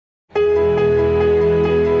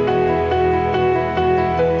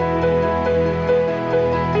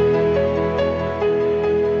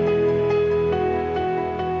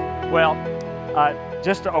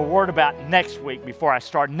Just a word about next week before I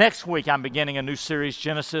start. Next week, I'm beginning a new series,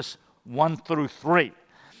 Genesis 1 through 3.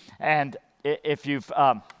 And if you've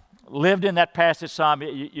lived in that passage some,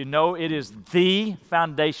 you know it is the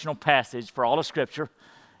foundational passage for all of Scripture.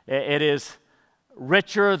 It is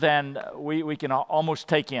richer than we can almost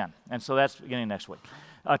take in. And so that's beginning next week.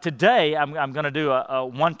 Today, I'm going to do a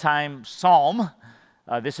one-time psalm.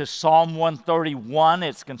 This is Psalm 131.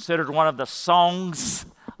 It's considered one of the songs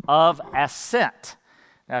of ascent.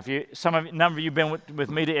 Now, a number of you have been with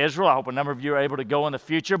me to Israel. I hope a number of you are able to go in the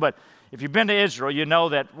future. But if you've been to Israel, you know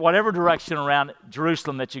that whatever direction around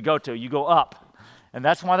Jerusalem that you go up. And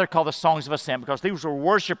that's why they're called the songs of ascent, because these were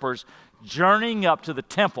worshipers journeying up to the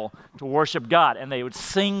temple to worship God. And they would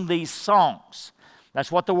sing these songs. That's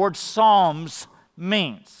what the word psalms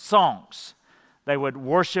means, songs. They would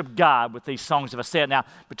worship God with these songs of ascent. Now,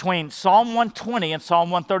 between Psalm 120 and Psalm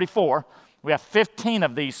 134, we have 15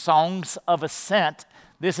 of these songs of ascent.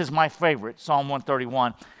 This is my favorite, Psalm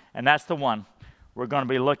 131, and that's the one we're going to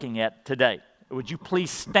be looking at today. Would you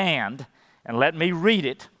please stand and let me read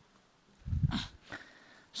it?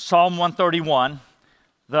 Psalm 131,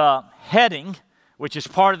 the heading, which is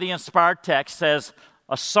part of the inspired text, says,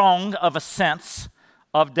 A Song of Ascents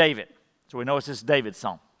of David. So we know it's this David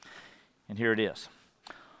song. And here it is.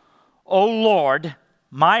 O Lord,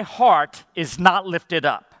 my heart is not lifted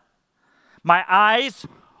up. My eyes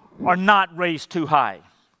are not raised too high.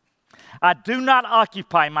 I do not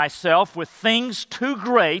occupy myself with things too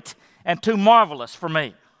great and too marvelous for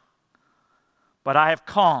me. But I have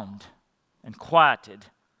calmed and quieted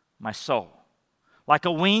my soul. Like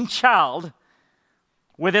a weaned child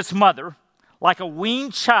with its mother, like a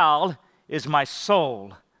weaned child is my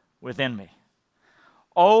soul within me.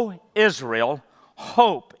 O Israel,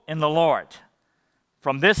 hope in the Lord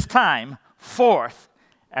from this time forth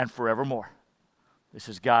and forevermore. This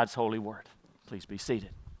is God's holy word. Please be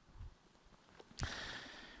seated.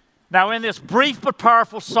 Now, in this brief but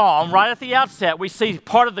powerful psalm, right at the outset, we see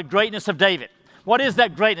part of the greatness of David. What is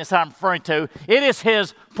that greatness I'm referring to? It is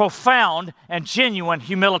his profound and genuine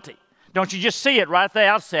humility. Don't you just see it right at the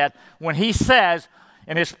outset when he says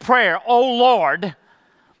in his prayer, O Lord,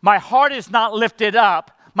 my heart is not lifted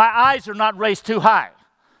up, my eyes are not raised too high.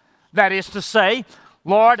 That is to say,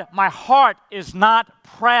 Lord, my heart is not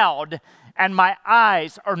proud and my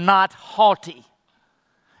eyes are not haughty.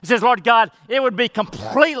 He says, Lord God, it would be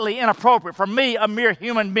completely inappropriate for me, a mere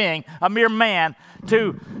human being, a mere man,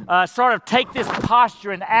 to sort of take this posture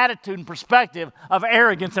and attitude and perspective of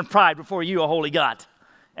arrogance and pride before you, a holy God.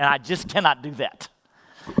 And I just cannot do that.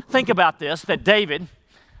 Think about this, that David,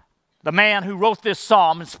 the man who wrote this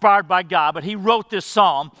psalm, inspired by God, but he wrote this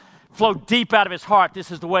psalm, flowed deep out of his heart. This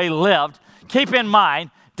is the way he lived. Keep in mind,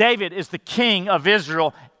 David is the king of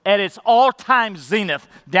Israel at its all-time zenith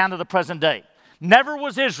down to the present day. Never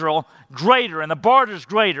was Israel greater and the borders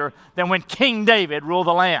greater than when King David ruled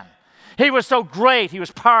the land. He was so great, he was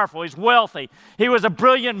powerful, he's wealthy. He was a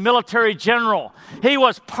brilliant military general. He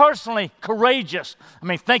was personally courageous. I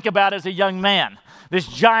mean, think about it as a young man, this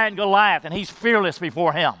giant Goliath, and he's fearless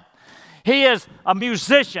before him. He is a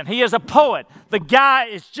musician. He is a poet. The guy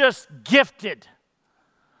is just gifted.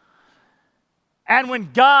 And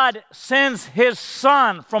when God sends his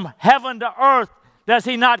son from heaven to earth, does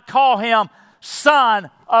he not call him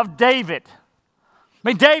Son of David? I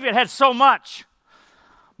mean, David had so much.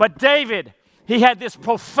 But David, he had this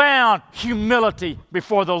profound humility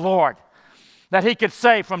before the Lord that he could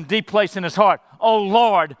say from deep place in his heart, Oh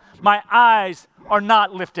Lord, my eyes are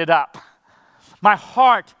not lifted up. My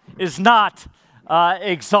heart is not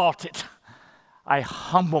exalted. I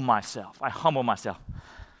humble myself.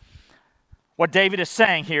 What David is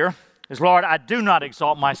saying here is, Lord, I do not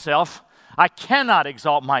exalt myself. I cannot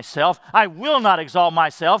exalt myself. I will not exalt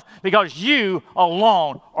myself because you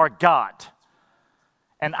alone are God.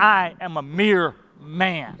 And I am a mere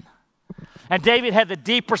man. And David had the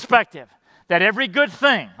deep perspective that every good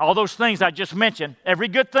thing, all those things I just mentioned, every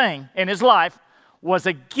good thing in his life was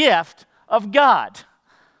a gift of God.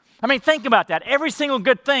 I mean, think about that. Every single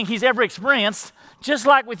good thing he's ever experienced, just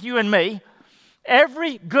like with you and me,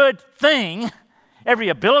 every good thing, every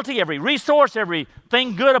ability, every resource,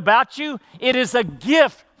 everything good about you, it is a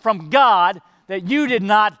gift from God that you did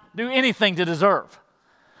not do anything to deserve.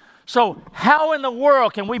 So how in the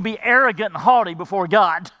world can we be arrogant and haughty before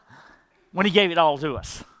God when he gave it all to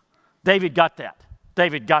us? David got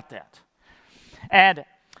that. And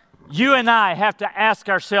you and I have to ask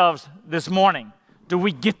ourselves this morning, do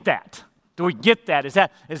we get that? Is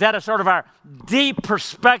that a sort of our deep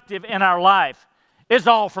perspective in our life? It's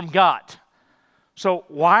all from God. So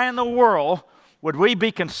why in the world would we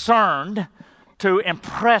be concerned to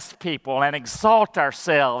impress people and exalt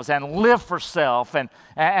ourselves and live for self and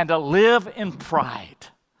to live in pride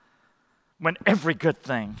when every good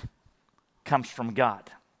thing comes from God.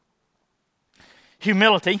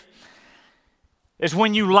 Humility is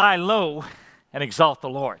when you lie low and exalt the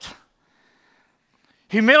Lord.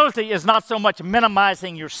 Humility is not so much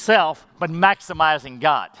minimizing yourself, but maximizing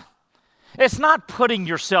God. It's not putting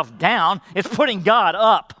yourself down, it's putting God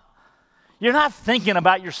up. You're not thinking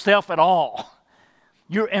about yourself at all.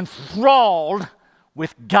 You're enthralled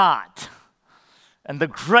with God and the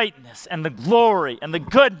greatness and the glory and the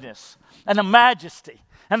goodness and the majesty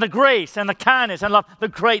and the grace and the kindness and love, the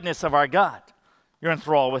greatness of our God. You're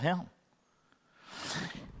enthralled with Him.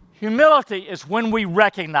 Humility is when we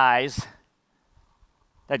recognize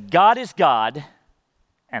that God is God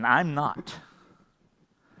and I'm not.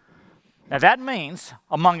 Now that means,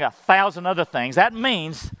 among 1,000 other things, that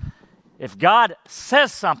means if God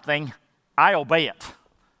says something, I obey it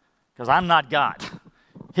because I'm not God.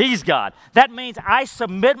 He's God. That means I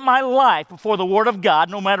submit my life before the Word of God,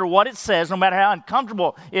 no matter what it says, no matter how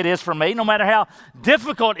uncomfortable it is for me, no matter how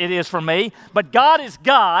difficult it is for me. But God is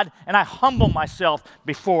God, and I humble myself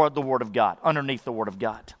before the Word of God, underneath the Word of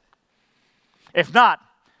God. If not,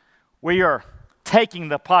 we are taking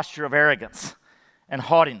the posture of arrogance and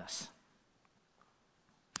haughtiness.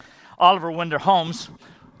 Oliver Wendell Holmes,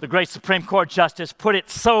 the great Supreme Court Justice, put it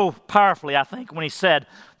so powerfully, I think, when he said,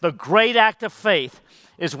 "The great act of faith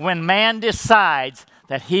is when man decides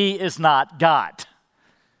that he is not God."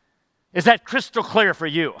 Is that crystal clear for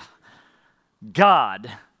you?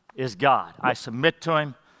 God is God. I submit to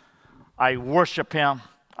Him. I worship Him.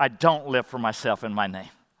 I don't live for myself in my name.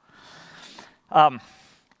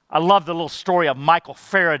 I love the little story of Michael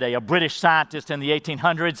Faraday, a British scientist in the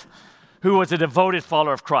 1800s who was a devoted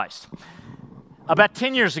follower of Christ. About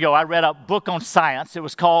 10 years ago, I read a book on science. It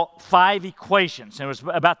was called Five Equations. And it was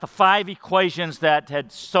about the 5 equations that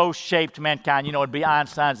had so shaped mankind. You know, it'd be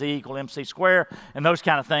Einstein's E equal MC squared and those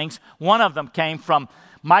kind of things. One of them came from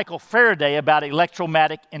Michael Faraday about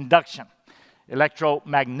electromagnetic induction,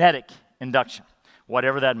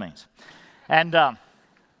 whatever that means. And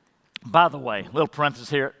by the way, little parenthesis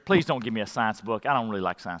here, please don't give me a science book. I don't really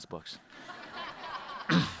like science books.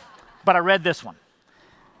 But I read this one.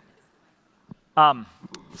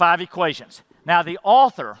 5 equations. Now, the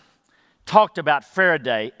author talked about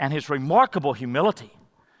Faraday and his remarkable humility.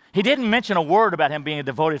 He didn't mention a word about him being a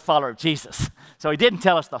devoted follower of Jesus. So he didn't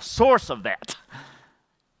tell us the source of that.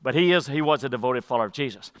 But he was a devoted follower of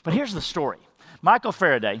Jesus. But here's the story. Michael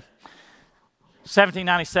Faraday,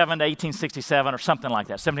 1797 to 1867 or something like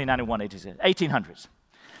that, 1791 to 1800s.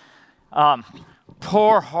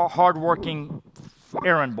 Poor, hardworking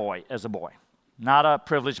errand boy as a boy, not a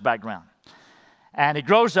privileged background. And he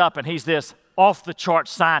grows up and he's this off-the-chart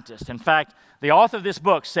scientist. In fact, the author of this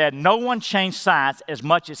book said no one changed science as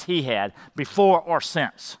much as he had before or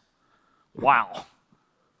since. Wow.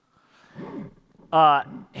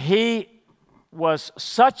 He was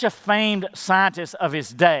such a famed scientist of his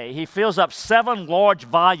day. He fills up 7 large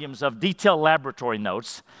volumes of detailed laboratory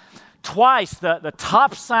notes. Twice, the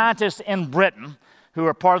top scientists in Britain, who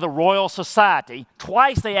are part of the Royal Society,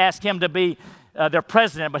 twice they asked him to be their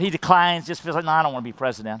president, but he declines, just feels like, no, I don't want to be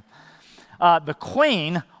president. The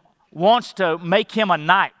Queen wants to make him a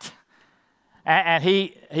knight, and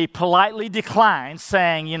he politely declines,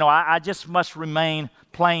 saying, you know, I just must remain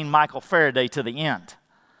plain Michael Faraday to the end.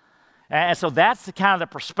 And so that's the kind of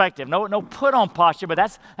the perspective. No put-on posture, but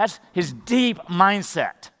that's his deep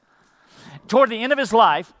mindset. Toward the end of his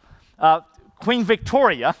life, Queen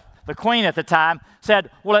Victoria, the queen at the time, said,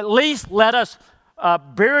 well, at least let us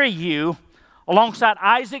bury you alongside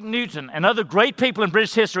Isaac Newton and other great people in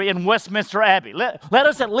British history in Westminster Abbey. Let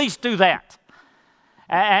us at least do that.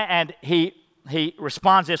 And he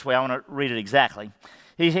responds this way. I want to read it exactly.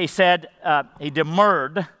 He said, he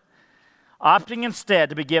demurred, opting instead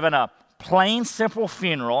to be given a plain, simple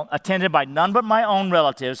funeral attended by none but my own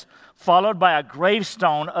relatives, followed by a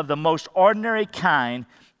gravestone of the most ordinary kind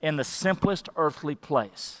in the simplest earthly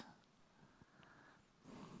place.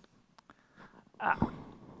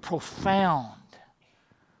 Profound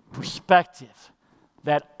perspective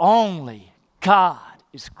that only God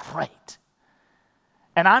is great.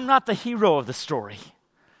 And I'm not the hero of the story.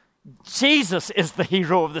 Jesus is the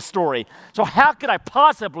hero of the story. So how could I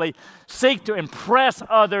possibly seek to impress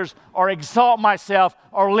others or exalt myself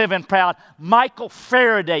or live in pride? Michael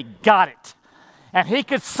Faraday got it. And he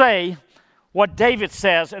could say what David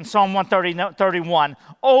says in Psalm 131,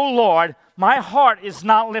 "O Lord, my heart is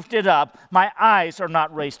not lifted up, my eyes are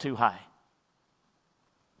not raised too high."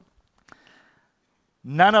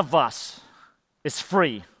 None of us is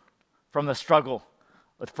free from the struggle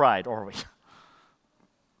with pride, are we?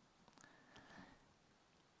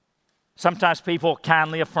 Sometimes people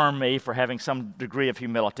kindly affirm me for having some degree of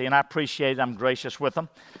humility, and I appreciate it. I'm gracious with them.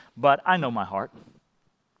 But I know my heart.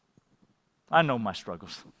 I know my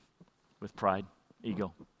struggles with pride,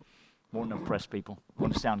 ego, wanting to impress people,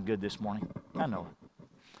 wanting to sound good this morning. I know it.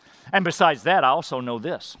 And besides that, I also know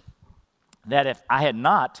this, that if I had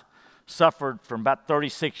not suffered from about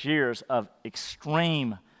 36 years of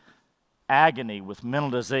extreme agony with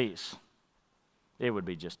mental disease, it would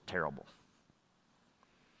be just terrible.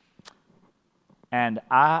 And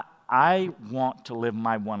I want to live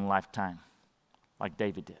my one lifetime like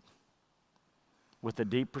David did, with a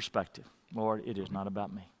deep perspective. Lord, it is not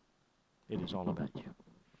about me. It is all about you.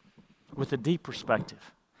 With a deep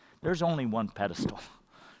perspective, there's only one pedestal,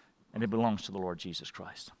 and it belongs to the Lord Jesus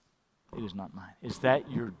Christ. It is not mine. Is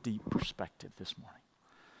that your deep perspective this morning?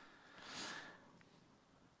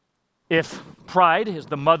 If pride is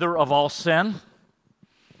the mother of all sin,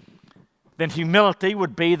 then humility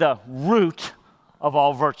would be the root of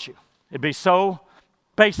all virtue. It'd be so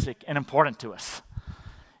basic and important to us.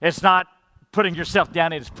 It's not putting yourself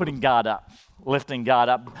down, it's putting God up, lifting God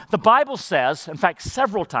up. The Bible says, in fact,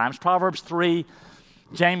 several times, Proverbs 3,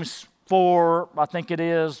 James 4, I think it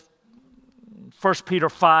is, 1 Peter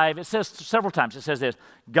 5, it says several times, it says this,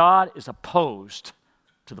 God is opposed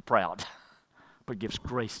to the proud, but gives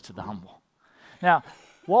grace to the humble. Now,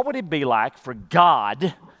 what would it be like for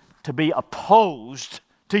God to be opposed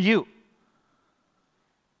to you?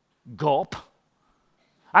 Gulp.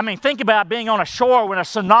 I mean, think about being on a shore when a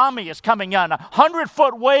tsunami is coming in, a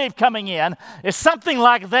 100-foot wave coming in. It's something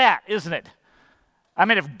like that, isn't it? I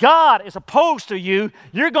mean, if God is opposed to you,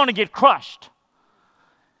 you're going to get crushed.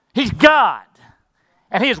 He's God,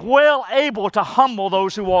 and He is well able to humble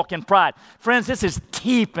those who walk in pride. Friends, this is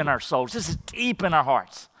deep in our souls. This is deep in our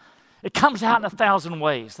hearts. It comes out in 1,000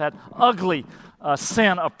 ways, that ugly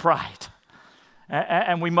sin of pride.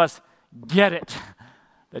 And we must get it.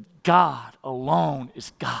 That God alone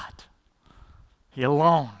is God. He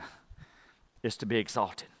alone is to be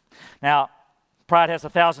exalted. Now, pride has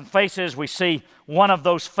 1,000 faces. We see one of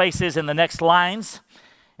those faces in the next lines.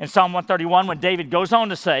 In Psalm 131, when David goes on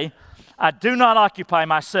to say, I do not occupy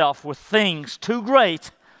myself with things too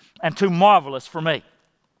great and too marvelous for me.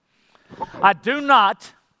 I do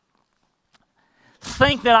not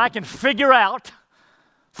think that I can figure out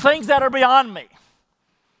things that are beyond me.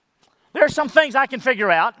 There are some things I can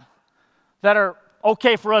figure out that are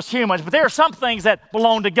okay for us humans, but there are some things that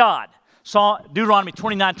belong to God. So Deuteronomy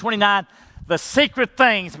 29:29, the secret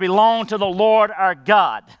things belong to the Lord our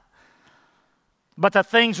God, but the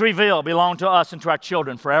things revealed belong to us and to our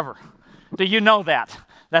children forever. Do you know that?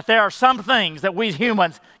 That there are some things that we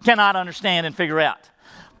humans cannot understand and figure out.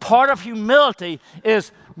 Part of humility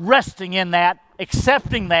is resting in that,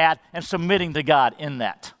 accepting that, and submitting to God in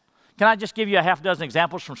that. Can I just give you a half dozen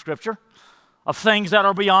examples from Scripture of things that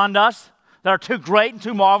are beyond us, that are too great and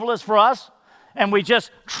too marvelous for us, and we just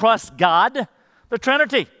trust God? The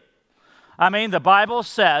Trinity. I mean, the Bible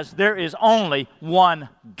says there is only one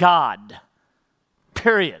God,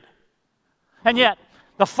 period. And yet,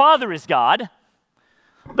 the Father is God,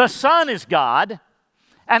 the Son is God,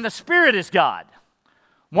 and the Spirit is God.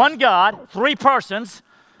 One God, three persons,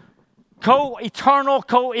 co-eternal,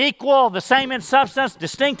 co-equal, the same in substance,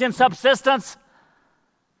 distinct in subsistence.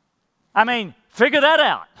 I mean, figure that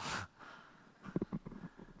out.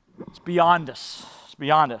 It's beyond us. It's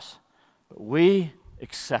beyond us. But we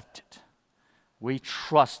accept it. We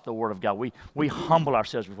trust the Word of God. We humble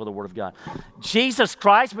ourselves before the Word of God. Jesus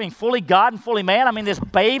Christ being fully God and fully man. I mean, this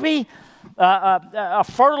baby, a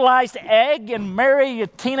fertilized egg in Mary, a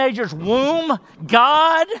teenager's womb.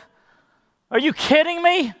 God? Are you kidding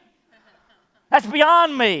me? That's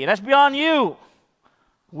beyond me. That's beyond you.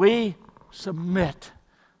 We submit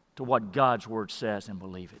to what God's Word says and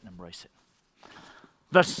believe it and embrace it.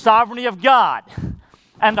 The sovereignty of God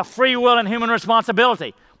and the free will and human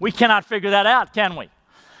responsibility. We cannot figure that out, can we?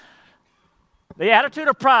 The attitude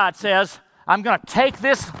of pride says, I'm going to take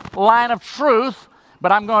this line of truth,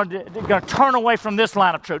 but I'm going to turn away from this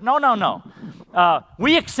line of truth. No.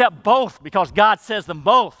 We accept both because God says them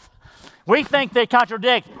both. We think they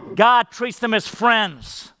contradict. God treats them as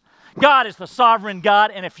friends. God is the sovereign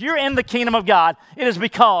God, and if you're in the kingdom of God, it is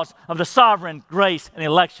because of the sovereign grace and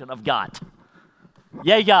election of God.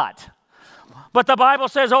 Yay, God. But the Bible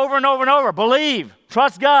says over and over and over, believe,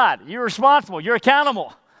 trust God. You're responsible. You're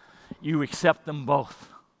accountable. You accept them both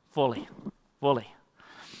fully.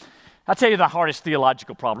 I'll tell you the hardest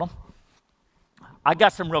theological problem. I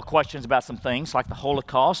got some real questions about some things like the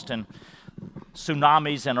Holocaust and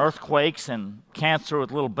tsunamis and earthquakes and cancer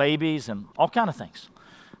with little babies and all kind of things.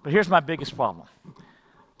 But here's my biggest problem.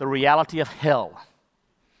 The reality of hell.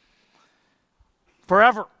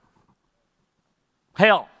 Forever.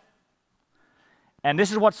 Hell. And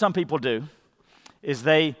this is what some people do, is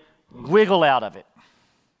they wiggle out of it.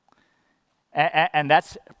 And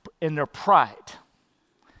that's in their pride.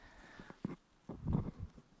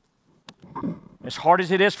 As hard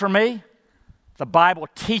as it is for me, the Bible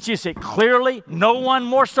teaches it clearly, no one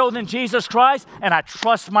more so than Jesus Christ, and I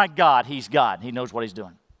trust my God. He's God. He knows what he's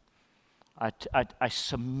doing. I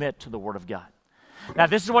submit to the Word of God. Now,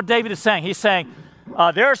 this is what David is saying. He's saying,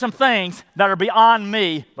 there are some things that are beyond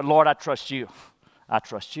me, but Lord, I trust you. I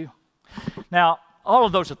trust you. Now, all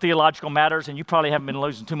of those are theological matters, and you probably haven't been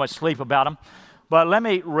losing too much sleep about them, but let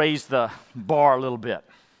me raise the bar a little bit.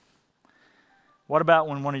 What about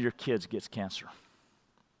when one of your kids gets cancer?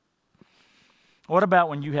 What about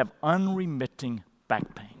when you have unremitting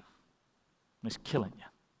back pain? It's killing you.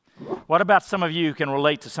 What about some of you who can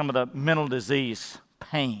relate to some of the mental disease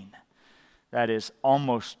pain that is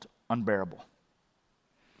almost unbearable?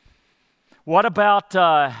 What about,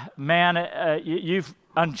 you've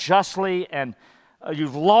unjustly and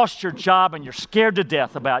you've lost your job and you're scared to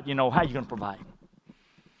death about, how you're going to provide?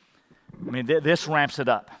 I mean, this ramps it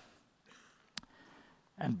up.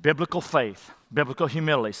 And biblical faith, biblical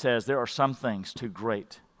humility says there are some things too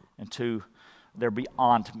great and they're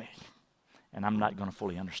beyond me, and I'm not going to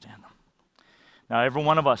fully understand them. Now, every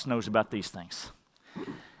one of us knows about these things.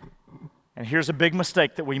 And here's a big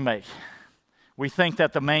mistake that we make. We think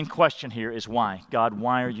that the main question here is why. God,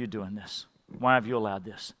 why are you doing this? Why have you allowed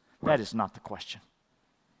this? That is not the question.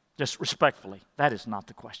 Just respectfully, that is not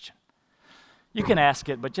the question. You can ask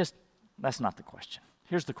it, but that's not the question.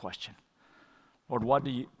 Here's the question. Lord, what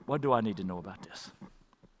do I need to know about this?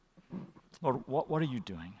 Lord, what are you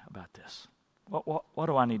doing about this? What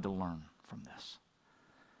do I need to learn from this?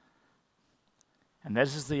 And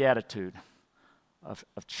this is the attitude of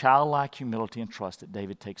childlike humility and trust that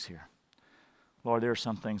David takes here. Lord, there are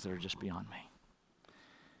some things that are just beyond me.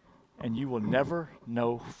 And you will never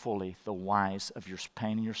know fully the whys of your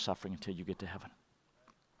pain and your suffering until you get to heaven.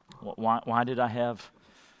 Why did I have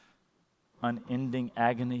unending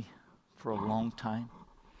agony for a long time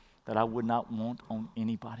that I would not want on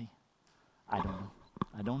anybody? I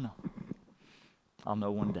don't know. I'll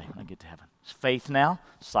know one day when I get to heaven. It's faith now,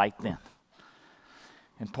 sight then.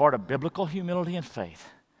 And part of biblical humility and faith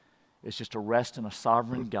is just to rest in a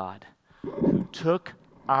sovereign God who took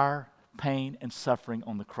our pain and suffering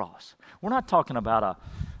on the cross. We're not talking about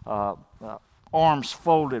a arms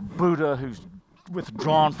folded Buddha who's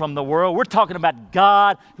withdrawn from the world. We're talking about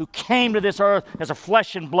God who came to this earth as a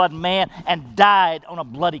flesh and blood man and died on a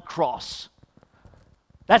bloody cross.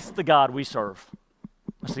 That's the God we serve.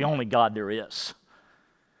 That's the only God there is.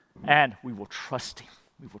 And we will trust him.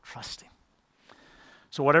 We will trust him.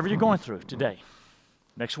 So whatever you're going through today,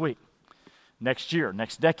 next week, next year,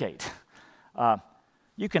 next decade,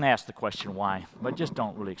 you can ask the question why, but just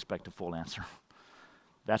don't really expect a full answer.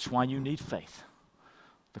 That's why you need faith.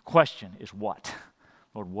 The question is what?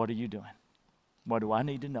 Lord, what are you doing? What do I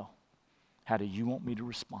need to know? How do you want me to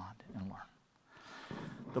respond and learn?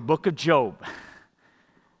 The book of Job.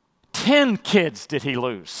 10 kids did he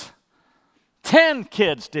lose. 10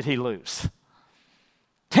 kids did he lose.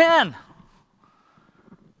 10.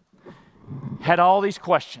 Had all these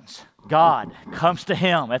questions. God comes to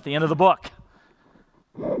him at the end of the book.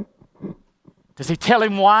 Does he tell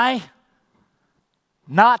him why?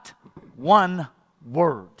 Not one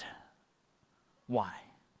word. Why?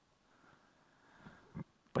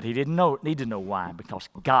 But he didn't need to know why, because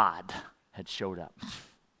God had showed up.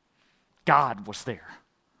 God was there.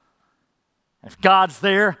 If God's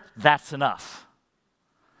there, that's enough.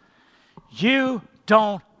 You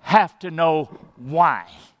don't have to know why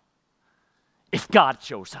if God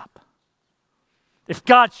shows up. If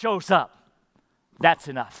God shows up, that's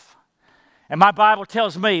enough. And my Bible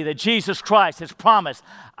tells me that Jesus Christ has promised,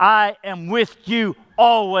 I am with you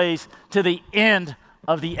always to the end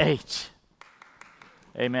of the age.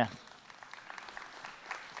 Amen.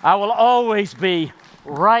 I will always be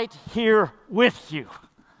right here with you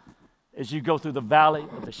as you go through the valley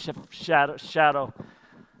of the shadow.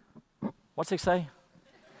 What's it say?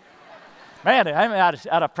 Man, I'm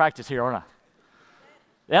out of practice here, aren't I?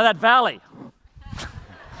 Yeah, that valley.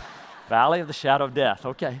 Valley of the shadow of death.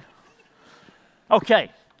 Okay.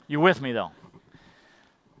 Okay, you with me though?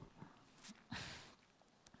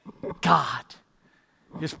 God,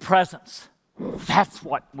 his presence, that's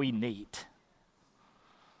what we need.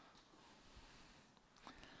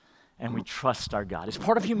 And we trust our God. It's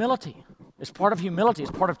part of humility. It's part of humility.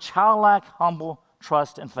 It's part of childlike, humble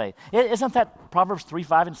trust and faith. Isn't that Proverbs 3,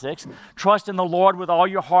 5, and 6? Trust in the Lord with all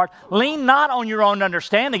your heart. Lean not on your own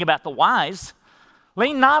understanding about the wise.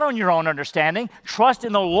 Lean not on your own understanding. Trust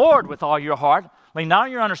in the Lord with all your heart. Lean not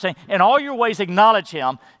on your understanding. In all your ways acknowledge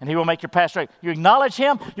Him, and He will make your path straight. You acknowledge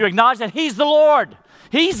Him, you acknowledge that He's the Lord.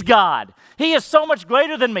 He's God. He is so much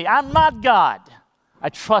greater than me. I'm not God. I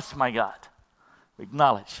trust my God. We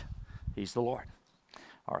acknowledge He's the Lord.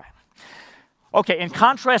 All right. Okay, in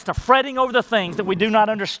contrast to fretting over the things that we do not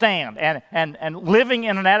understand and living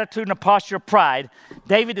in an attitude and a posture of pride,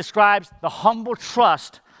 David describes the humble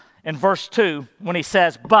trust in verse 2 when he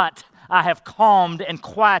says, "But I have calmed and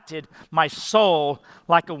quieted my soul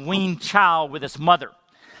like a weaned child with its mother.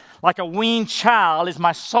 Like a weaned child is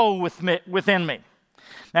my soul within me."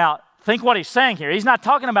 Now, think what he's saying here. He's not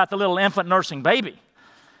talking about the little infant nursing baby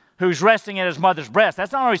who's resting in his mother's breast.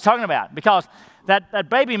 That's not what he's talking about, because that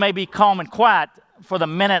baby may be calm and quiet for the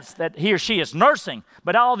minutes that he or she is nursing,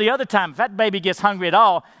 but all the other time, if that baby gets hungry at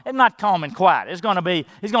all, it's not calm and quiet. He's going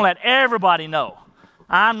to let everybody know,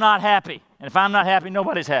 I'm not happy. And if I'm not happy,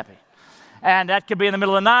 nobody's happy. And that could be in the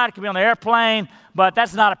middle of the night, it could be on the airplane, but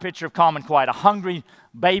that's not a picture of calm and quiet, a hungry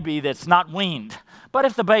baby that's not weaned. But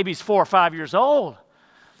if the baby's 4 or 5 years old,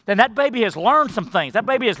 then that baby has learned some things. That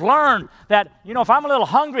baby has learned that, if I'm a little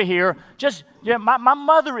hungry here, my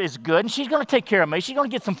mother is good, and she's going to take care of me. She's going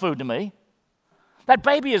to get some food to me. That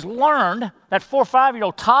baby has learned, that 4 or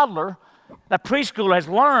 5-year-old toddler, that preschooler has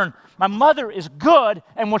learned, my mother is good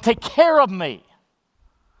and will take care of me.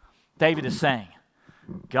 David is saying,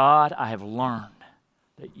 God, I have learned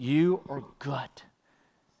that you are good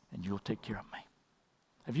and you'll take care of me.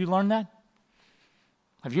 Have you learned that?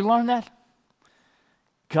 Have you learned that?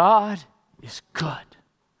 God is good,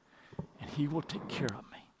 and He will take care of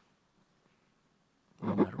me,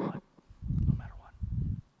 no matter what. No matter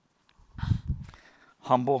what.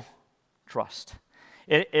 Humble trust.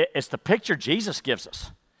 It's the picture Jesus gives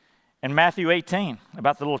us in Matthew 18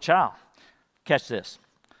 about the little child. Catch this.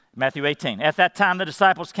 Matthew 18. At that time, the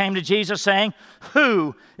disciples came to Jesus saying,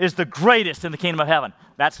 "Who is the greatest in the kingdom of heaven?"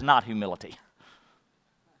 That's not humility.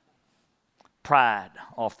 Pride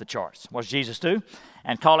off the charts. What does Jesus do?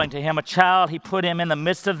 And calling to him a child, he put him in the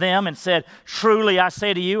midst of them and said, "Truly I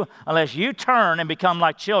say to you, unless you turn and become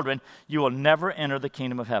like children, you will never enter the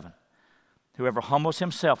kingdom of heaven. Whoever humbles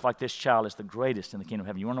himself like this child is the greatest in the kingdom of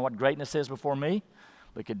heaven." You want to know what greatness is before me?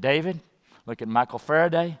 Look at David. Look at Michael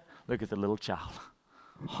Faraday. Look at the little child.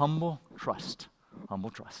 Humble trust.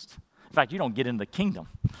 Humble trust. In fact, you don't get into the kingdom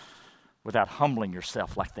without humbling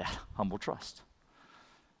yourself like that. Humble trust.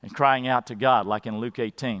 And crying out to God, like in Luke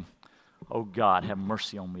 18, "Oh God, have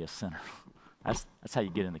mercy on me, a sinner." That's how you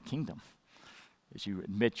get in the kingdom. Is you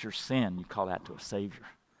admit your sin, you call out to a Savior.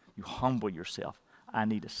 You humble yourself. I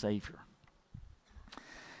need a Savior.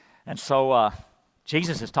 And so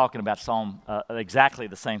Jesus is talking about exactly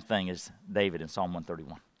the same thing as David in Psalm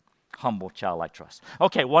 131. Humble, childlike trust.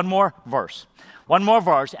 Okay, one more verse. One more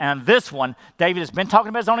verse, and this one, David has been talking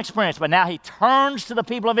about his own experience, but now he turns to the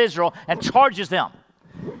people of Israel and charges them.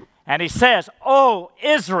 And he says, "O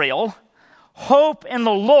Israel, hope in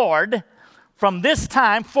the Lord from this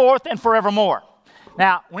time forth and forevermore."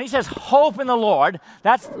 Now, when he says hope in the Lord,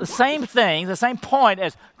 that's the same thing, the same point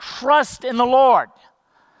as trust in the Lord.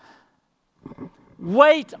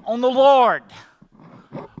 Wait on the Lord.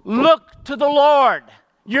 Look to the Lord.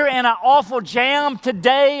 You're in an awful jam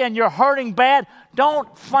today and you're hurting bad.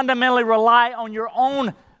 Don't fundamentally rely on your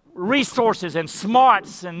own resources and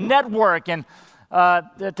smarts and network and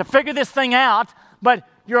to figure this thing out, but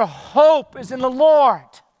your hope is in the Lord.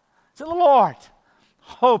 It's in the Lord.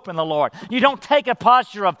 Hope in the Lord. You don't take a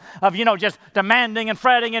posture of just demanding and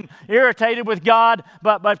fretting and irritated with God,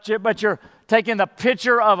 but you're taking the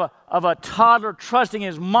picture of a toddler trusting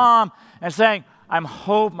his mom and saying,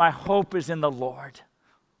 my hope is in the Lord.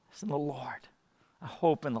 It's in the Lord. I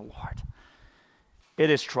hope in the Lord. It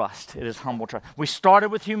is trust. It is humble trust. We started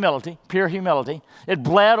with humility, pure humility. It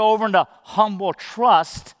bled over into humble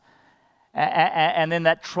trust, and then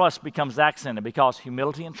that trust becomes accented because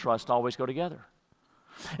humility and trust always go together.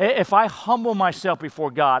 If I humble myself before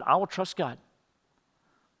God, I will trust God.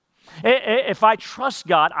 If I trust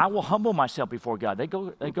God, I will humble myself before God. They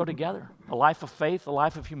go together. A life of faith, a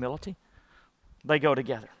life of humility, they go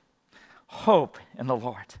together. Hope in the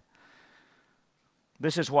Lord.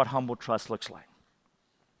 This is what humble trust looks like.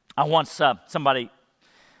 I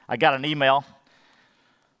got an email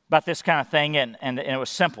about this kind of thing, and it was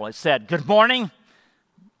simple. It said, "Good morning,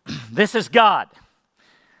 this is God.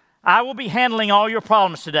 I will be handling all your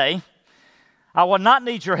problems today. I will not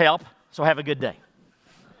need your help, so have a good day."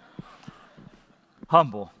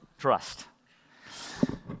 Humble trust.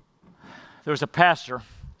 There was a pastor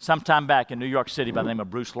sometime back in New York City by the name of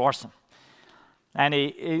Bruce Larson. And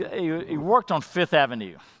he worked on Fifth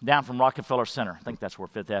Avenue, down from Rockefeller Center. I think that's where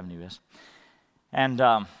Fifth Avenue is. And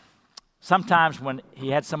sometimes when he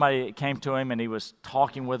had somebody that came to him and he was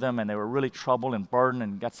talking with them and they were really troubled and burdened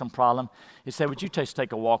and got some problem, he'd say, would you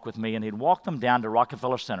take a walk with me? And he'd walk them down to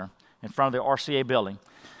Rockefeller Center in front of the RCA building,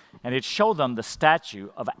 and he'd show them the statue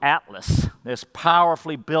of Atlas, this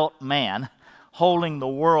powerfully built man holding the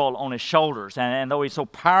world on his shoulders. And though he's so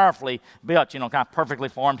powerfully built, kind of perfectly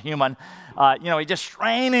formed human, he's just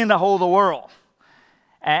straining to hold the world.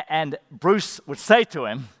 And Bruce would say to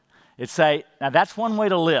him, he'd say, now that's one way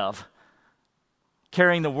to live,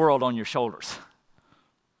 carrying the world on your shoulders,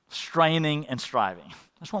 straining and striving.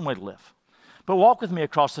 That's one way to live. But walk with me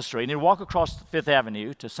across the street. And he'd walk across Fifth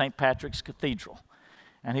Avenue to St. Patrick's Cathedral.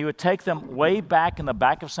 And he would take them way back in the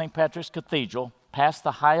back of St. Patrick's Cathedral, past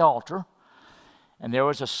the high altar, and there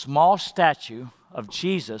was a small statue of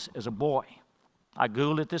Jesus as a boy. I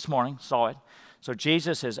Googled it this morning, saw it. So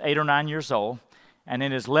Jesus is 8 or 9 years old, and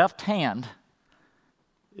in his left hand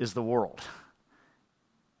is the world.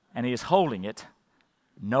 And he is holding it,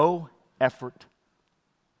 no effort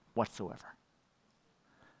whatsoever.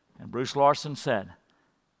 And Bruce Larson said,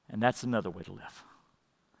 and that's another way to live.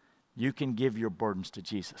 You can give your burdens to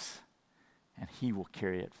Jesus, and he will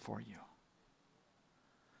carry it for you.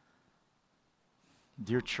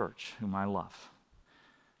 Dear church, whom I love,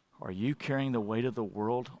 are you carrying the weight of the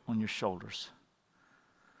world on your shoulders?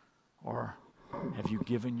 Or have you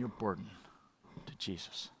given your burden to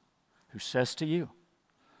Jesus, who says to you,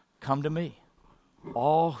 come to me,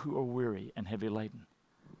 all who are weary and heavy laden,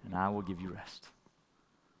 and I will give you rest.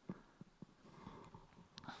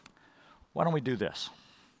 Why don't we do this?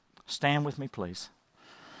 Stand with me, please.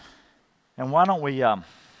 And why don't we, you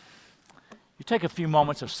take a few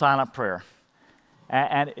moments of silent prayer.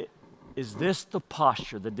 And is this the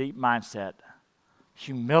posture, the deep mindset?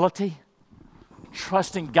 Humility,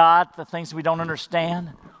 trusting God for the things we don't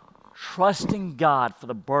understand, trusting God for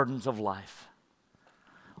the burdens of life,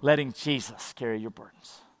 letting Jesus carry your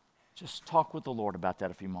burdens. Just talk with the Lord about that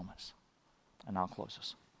a few moments, and I'll close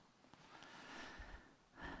this.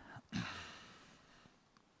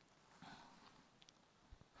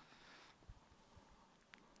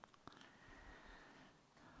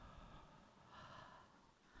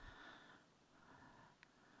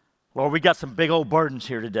 Lord, we got some big old burdens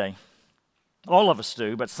here today. All of us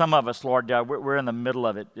do, but some of us, Lord, we're in the middle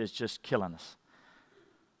of it. It's just killing us.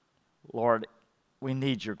 Lord, we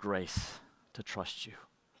need your grace to trust you.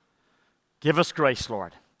 Give us grace,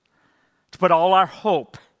 Lord, to put all our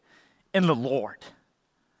hope in the Lord.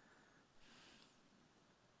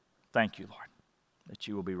 Thank you, Lord, that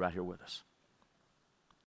you will be right here with us.